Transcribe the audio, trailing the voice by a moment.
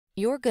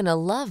You're gonna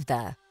love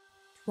the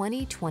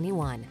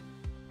 2021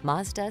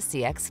 Mazda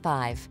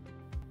CX-5.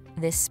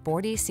 This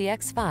sporty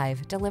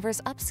CX-5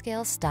 delivers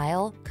upscale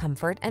style,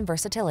 comfort, and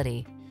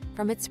versatility.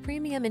 From its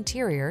premium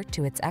interior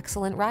to its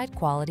excellent ride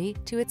quality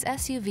to its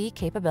SUV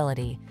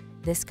capability,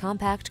 this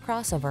compact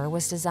crossover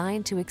was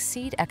designed to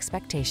exceed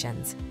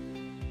expectations.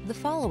 The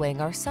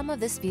following are some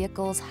of this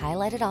vehicle's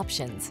highlighted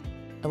options: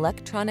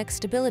 electronic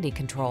stability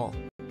control,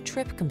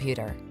 trip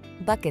computer,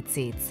 bucket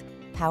seats,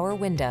 power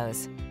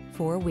windows,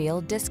 four-wheel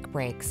disc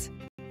brakes,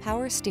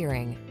 power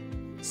steering.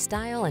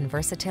 Style and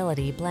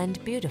versatility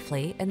blend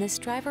beautifully in this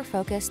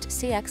driver-focused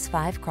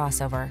CX-5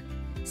 crossover.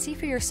 See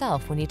for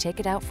yourself when you take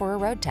it out for a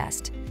road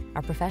test.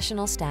 Our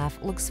professional staff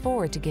looks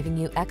forward to giving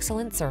you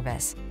excellent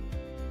service.